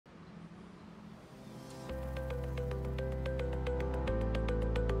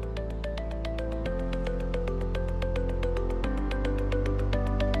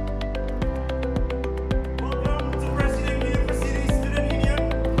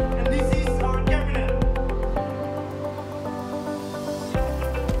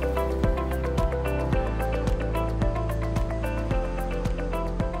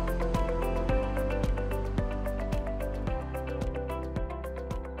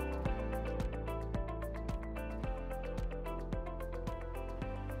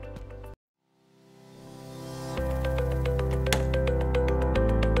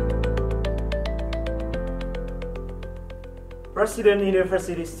President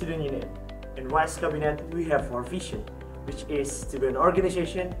University Student Union. In Vice Cabinet, we have our vision, which is to be an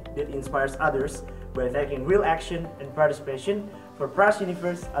organization that inspires others by taking real action and participation for Pras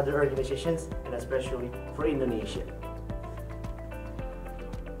Universe, other organizations, and especially for Indonesia.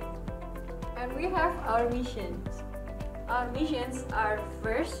 And we have our missions. Our missions are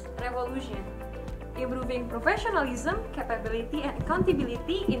first, revolution, improving professionalism, capability, and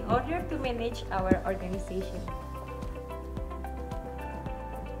accountability in order to manage our organization.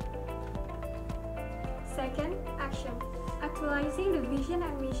 Second, action, actualizing the vision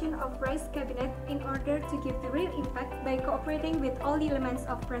and mission of Vice Cabinet in order to give the real impact by cooperating with all the elements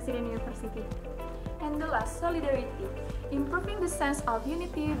of President University. And the last, solidarity, improving the sense of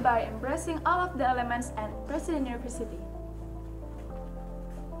unity by embracing all of the elements at President University.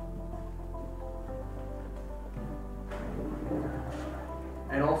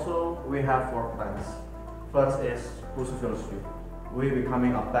 And also, we have 4 plans. First is Pusu philosophy. We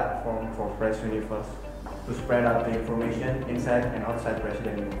becoming a platform for Pras Universe to spread out the information inside and outside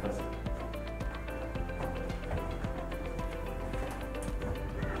President University.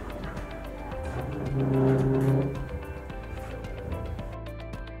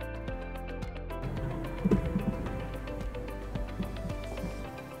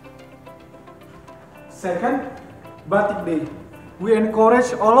 Second, Batik Day. We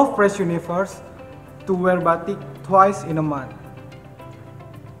encourage all of Pras Universe to wear batik twice in a month.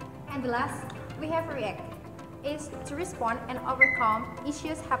 And the last, we have React, is to respond and overcome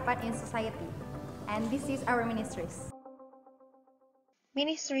issues happen in society. And this is our ministries.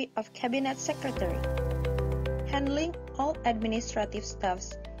 Ministry of Cabinet Secretary, handling all administrative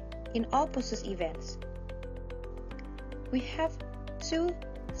staffs in all Pusu events. We have 2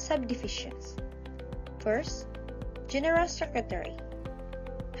 subdivisions. First, General Secretary,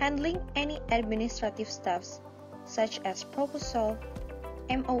 handling any administrative staffs such as proposal,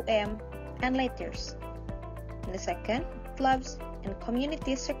 MOM, and letters. And the second, Clubs and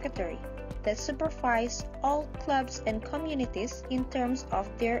Community Secretary, that supervise all clubs and communities in terms of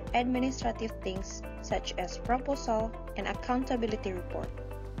their administrative things such as proposal and accountability report.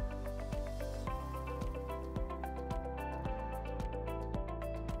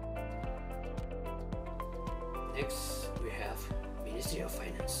 Next, we have Ministry of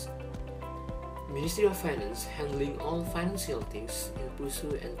Finance. Ministry of Finance handling all financial things in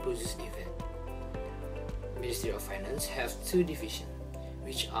Pusu and Pusu's event. Ministry of Finance have 2 divisions,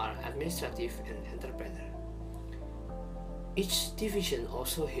 which are administrative and entrepreneur. Each division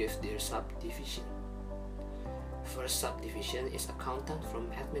also has their subdivision. First subdivision is accountant from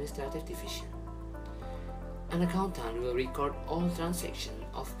administrative division. An accountant will record all transactions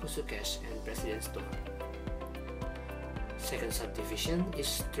of Pusu Cash and President Store. Second subdivision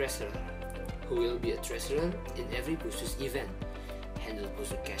is treasurer, who will be a treasurer in every Pusu's event, handle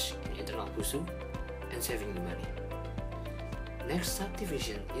Pusu Cash in internal Pusu, and saving the money. Next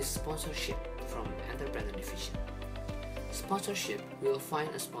subdivision is sponsorship from entrepreneur division. Sponsorship will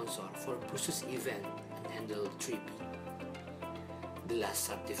find a sponsor for Pusu's event and handle 3P. The last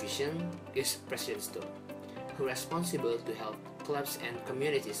subdivision is President Store, who is responsible to help clubs and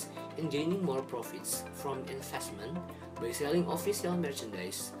communities in gaining more profits from investment by selling official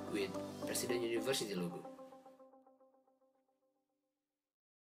merchandise with President University logo.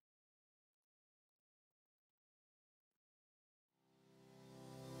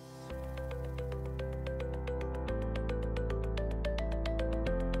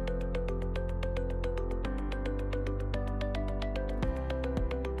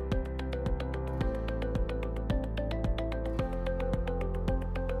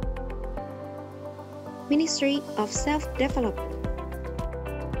 Ministry of Self-Development,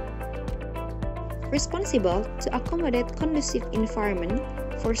 responsible to accommodate conducive environment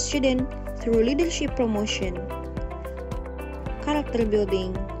for students through leadership promotion, character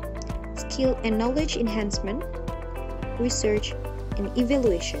building, skill and knowledge enhancement, research, and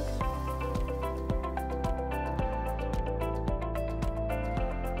evaluation.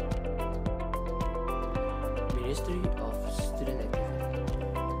 Ministry of Student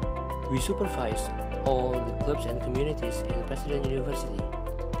Activity. We supervise all the clubs and communities in President University.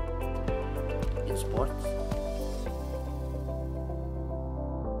 In sports,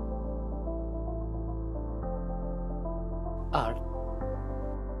 art,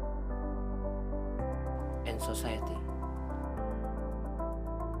 and society.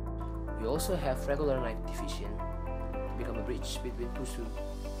 We also have regular night division to become a bridge between Pusu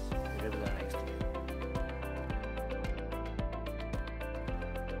and regular night students.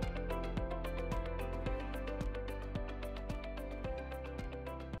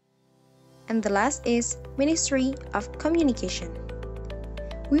 And the last is Ministry of Communication.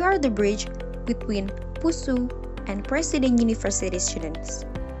 We are the bridge between Pusu and Presiden University students.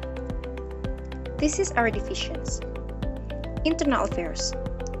 This is our divisions. Internal Affairs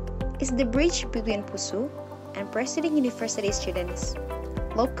is the bridge between Pusu and Presiden University students,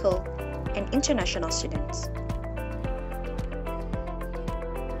 local and international students.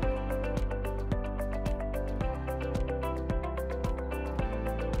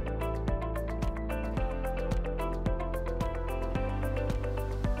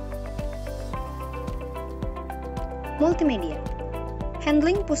 Multimedia,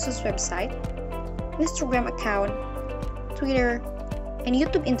 handling Pusu's website, Instagram account, Twitter, and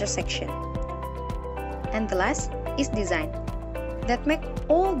YouTube intersection. And the last is design, that make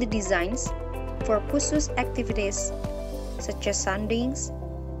all the designs for Pusu's activities such as soundings,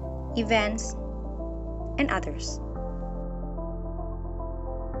 events, and others.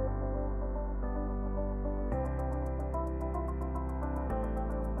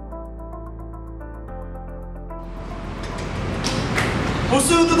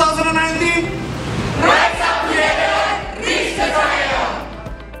 Pusu 2019